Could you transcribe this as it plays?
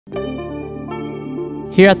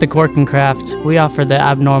Here at the Cork and Craft, we offer the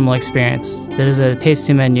abnormal experience. That is a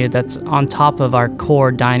tasting menu that's on top of our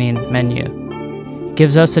core dining menu. It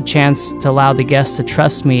gives us a chance to allow the guests to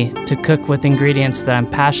trust me to cook with ingredients that I'm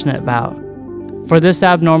passionate about. For this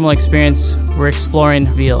abnormal experience, we're exploring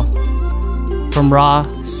veal. From raw,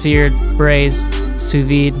 seared, braised, sous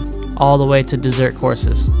vide, all the way to dessert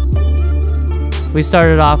courses. We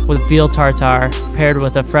started off with veal tartare paired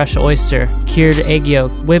with a fresh oyster, cured egg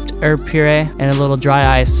yolk, whipped herb puree, and a little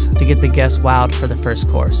dry ice to get the guests wowed for the first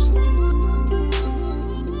course.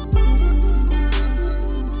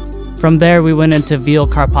 From there, we went into veal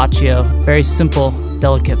carpaccio, very simple,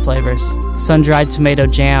 delicate flavors. Sun-dried tomato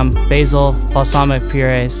jam, basil, balsamic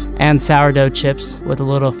purees, and sourdough chips with a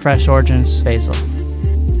little fresh orange basil.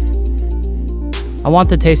 I want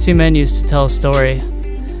the tasting menus to tell a story,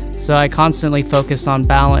 so I constantly focus on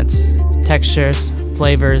balance, textures,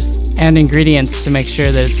 flavors, and ingredients to make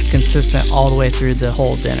sure that it's consistent all the way through the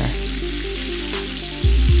whole dinner.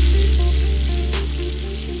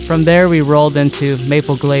 From there, we rolled into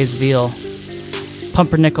maple glazed veal,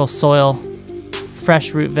 pumpernickel soil,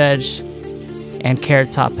 fresh root veg, and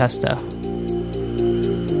carrot top pesto.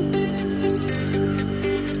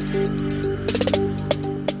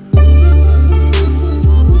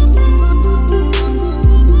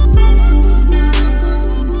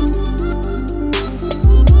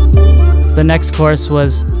 The next course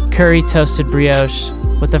was curry toasted brioche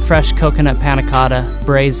with a fresh coconut panna cotta,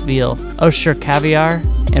 braised veal, osher caviar,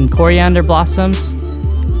 and coriander blossoms.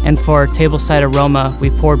 And for tableside aroma, we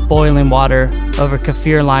poured boiling water over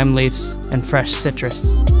kaffir lime leaves and fresh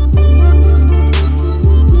citrus.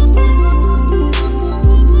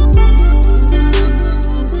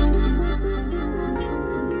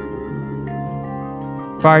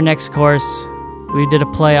 For our next course, we did a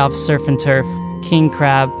play off surf and turf, king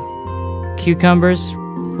crab, cucumbers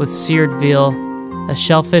with seared veal, a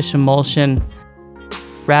shellfish emulsion,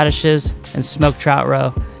 radishes, and smoked trout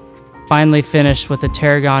roe. Finally finished with a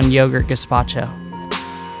tarragon yogurt gazpacho.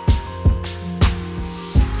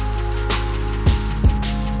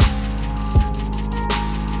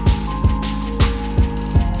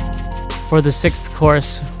 For the sixth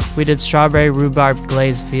course, we did strawberry rhubarb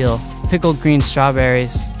glazed veal, pickled green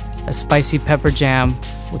strawberries, a spicy pepper jam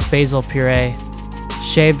with basil puree,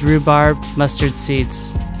 shaved rhubarb, mustard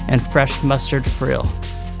seeds, and fresh mustard frill.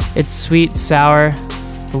 It's sweet, sour,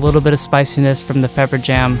 with a little bit of spiciness from the pepper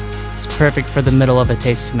jam. It's perfect for the middle of a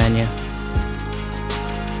tasting menu.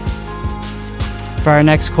 For our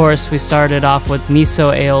next course, we started off with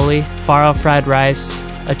miso aioli, farro fried rice,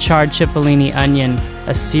 a charred cipollini onion,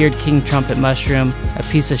 a seared king trumpet mushroom, a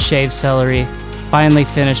piece of shaved celery, finally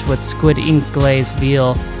finished with squid ink glazed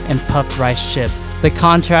veal and puffed rice chip. The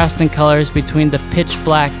contrast in colors between the pitch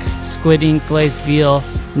black squid ink glazed veal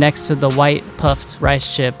next to the white puffed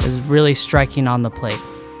rice chip is really striking on the plate.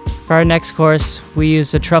 For our next course, we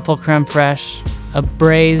used a truffle creme fraiche, a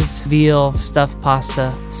braised veal stuffed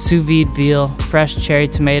pasta, sous vide veal, fresh cherry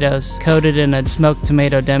tomatoes coated in a smoked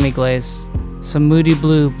tomato demi-glaze, some moody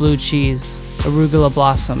blue cheese, arugula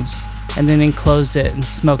blossoms, and then enclosed it and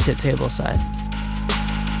smoked it tableside.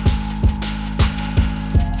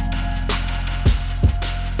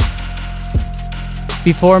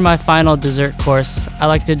 Before my final dessert course, I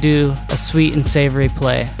like to do a sweet and savory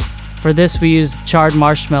play. For this, we used charred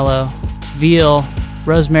marshmallow, veal,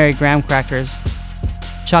 rosemary graham crackers,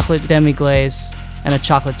 chocolate demi-glaze, and a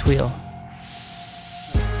chocolate tuile.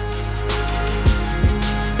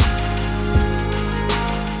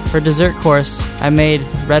 For dessert course, I made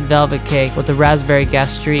red velvet cake with the raspberry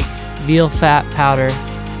gastrique, veal fat powder,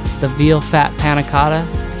 the veal fat panna cotta,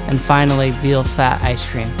 and finally veal fat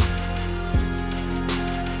ice cream.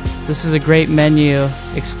 This is a great menu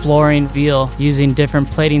exploring veal using different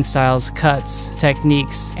plating styles, cuts,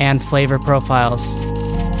 techniques, and flavor profiles.